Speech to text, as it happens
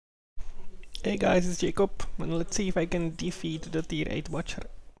Hey guys, it's Jacob, and let's see if I can defeat the tier 8 watcher,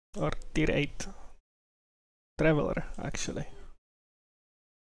 or tier 8 traveler actually.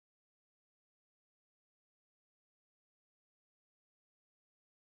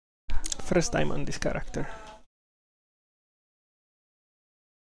 First time on this character.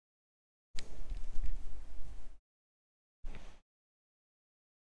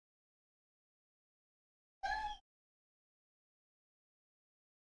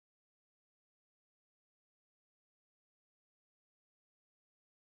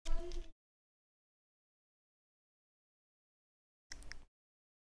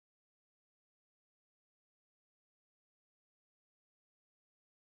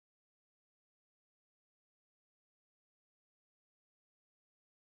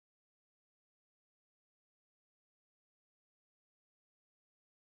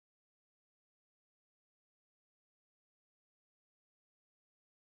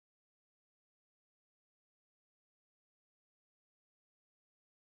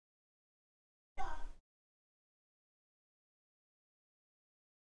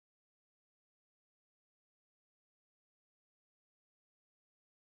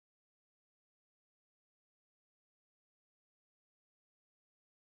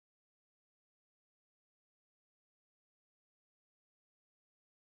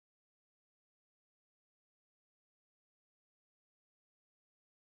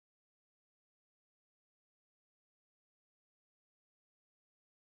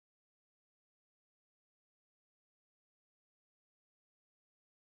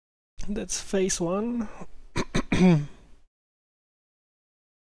 That's phase 1.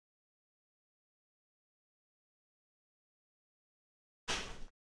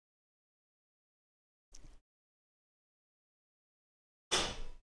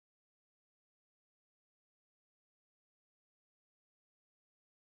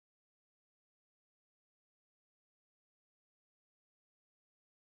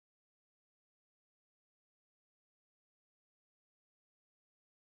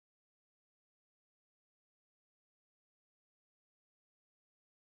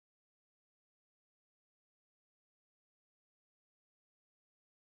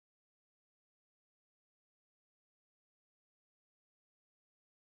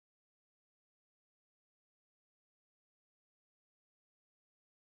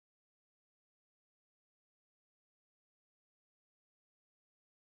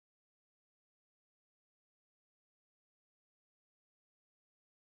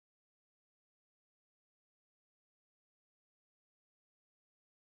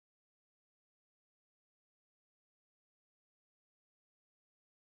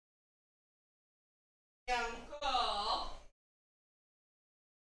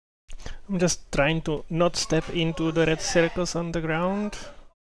 I'm just trying to not step into the red circles on the ground.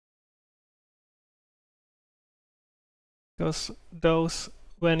 Because those,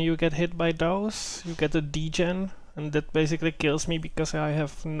 when you get hit by those, you get a degen, and that basically kills me because I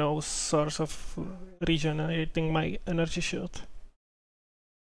have no source of regenerating my energy shield.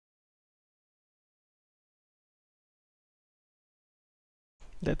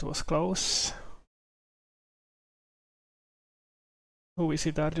 That was close. Who is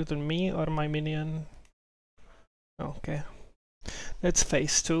it larger than me or my minion? Okay. That's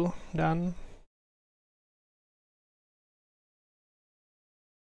phase 2 done.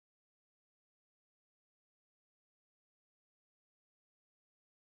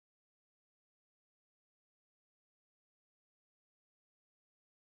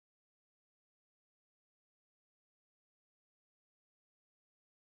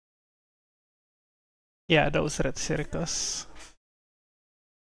 Yeah, those red circles.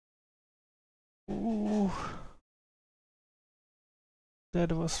 Ooh.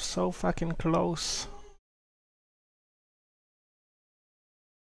 That was so fucking close.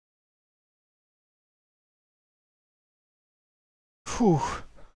 Whew.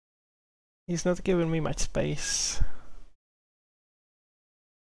 He's not giving me much space.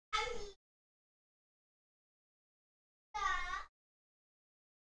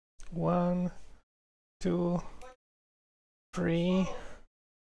 One, two, three.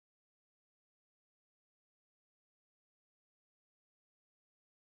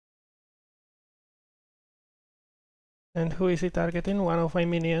 And who is he targeting? One of my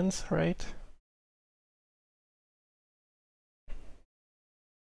minions, right?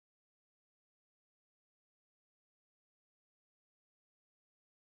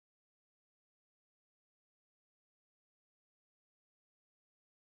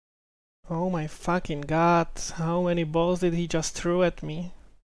 Oh my fucking god, how many balls did he just throw at me?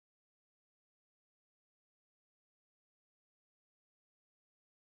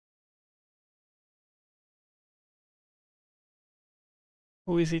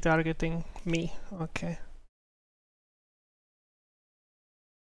 Who is he targeting? Me. Okay.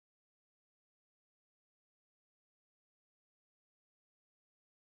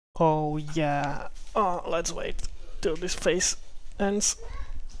 Oh yeah. Oh, let's wait till this phase ends.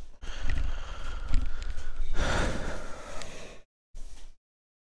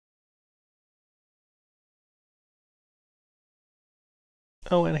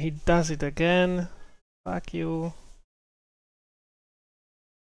 Oh, and he does it again. Fuck you.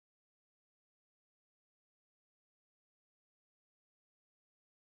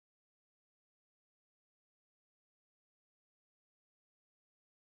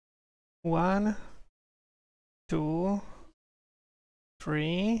 One, two,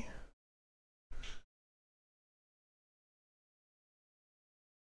 three.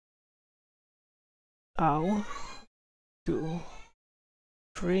 Ow. 2,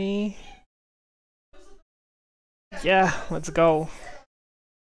 3. Yeah, let's go.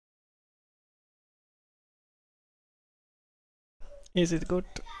 Is it good?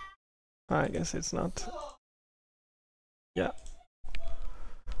 I guess it's not. Yeah.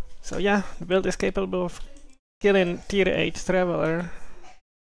 So yeah, the build is capable of killing tier 8 Traveler.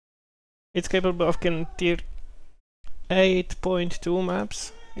 It's capable of killing tier 8.2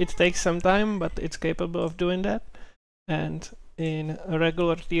 maps. It takes some time, but it's capable of doing that. And in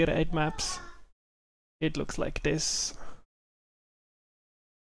regular tier 8 maps, it looks like this.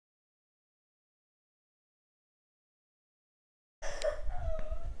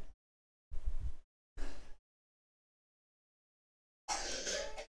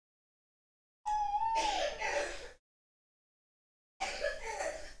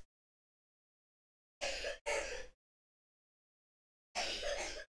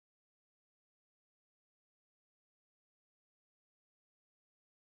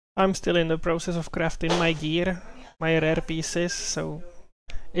 I'm still in the process of crafting my gear, my rare pieces, so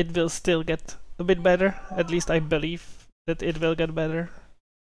it will still get a bit better. At least I believe that it will get better.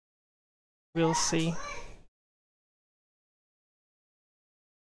 We'll see.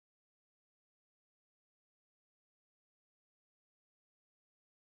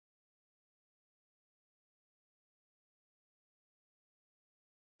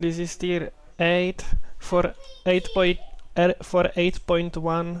 This is tier 8. For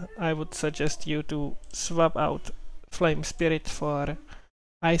 8.1 I would suggest you to swap out Flame Spirit for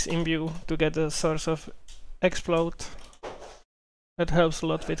Ice Imbue to get a source of explode. That helps a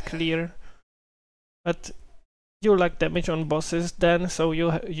lot with clear. But you lack damage on bosses then, so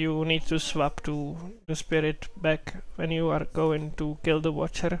you need to swap to the spirit back when you are going to kill the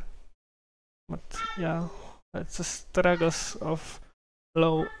Watcher. But yeah, that's the struggles of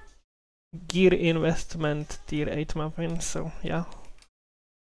low gear investment tier 8 mapping, so yeah.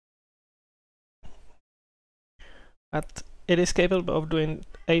 But it is capable of doing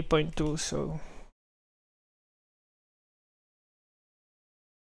 8.2, so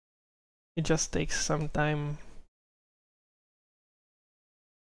it just takes some time.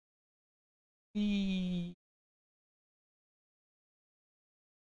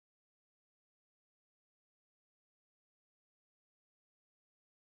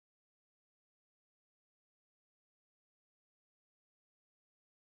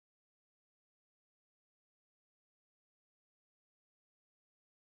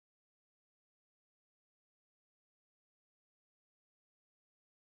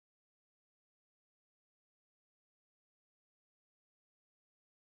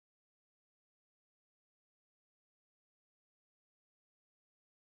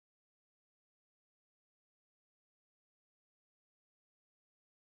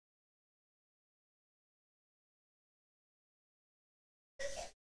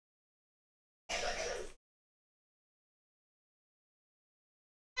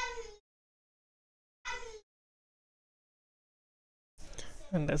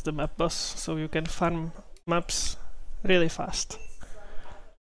 And that's the map boss, so you can farm maps really fast.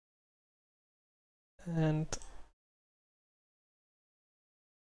 And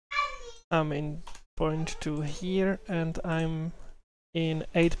I'm in 0.2 here, and I'm in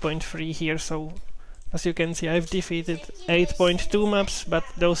 8.3 here, so as you can see I've defeated 8.2 maps, but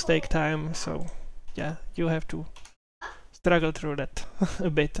those take time, so yeah, you have to struggle through that a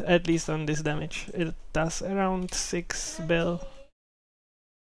bit, at least on this damage. It does around 6 bill.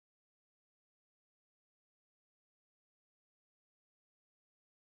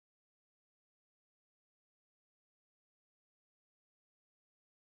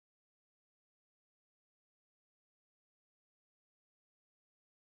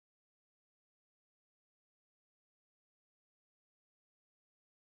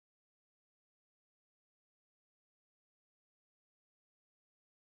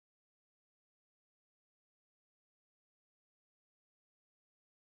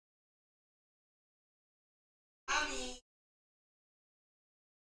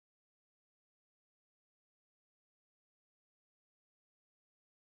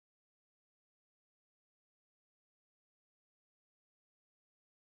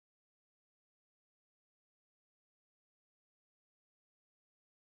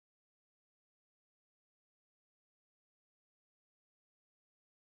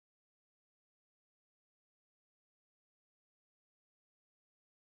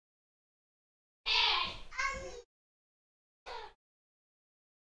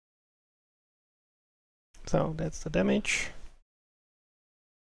 So that's the damage.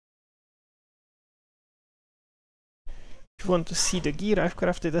 If you want to see the gear, I've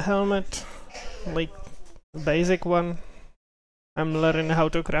crafted a helmet, like a basic one. I'm learning how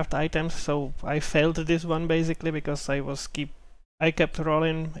to craft items, so I failed this one basically because I kept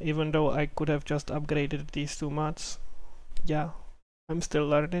rolling even though I could have just upgraded these two mods. Yeah, I'm still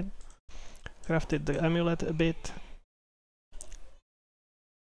learning. Crafted the amulet a bit.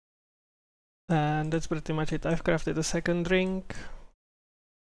 And that's pretty much it. I've crafted a second ring.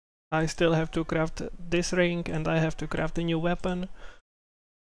 I still have to craft this ring and I have to craft a new weapon.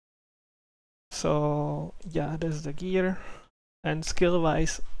 So yeah, that's the gear. And skill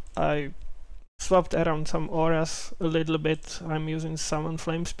wise, I swapped around some auras a little bit. I'm using Summon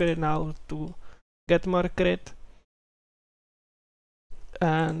Flame Spirit now to get more crit.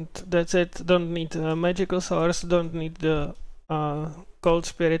 And that's it. Don't need a magical source, don't need the Cold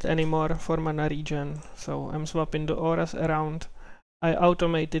Spirit anymore for mana regen. So I'm swapping the auras around. I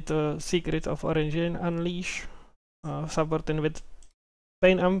automated the Secret of Origin Unleash, supporting with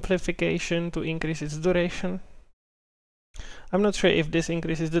Pain Amplification to increase its duration. I'm not sure if this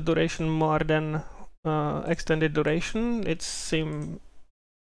increases the duration more than extended duration. It seems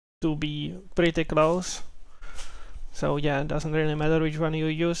to be pretty close. So yeah, it doesn't really matter which one you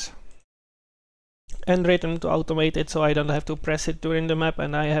use. And Rhythm to automate it so I don't have to press it during the map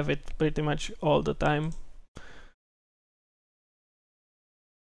and I have it pretty much all the time.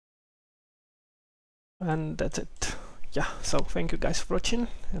 And that's it. Yeah, so thank you guys for watching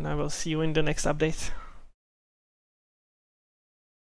and I will see you in the next update.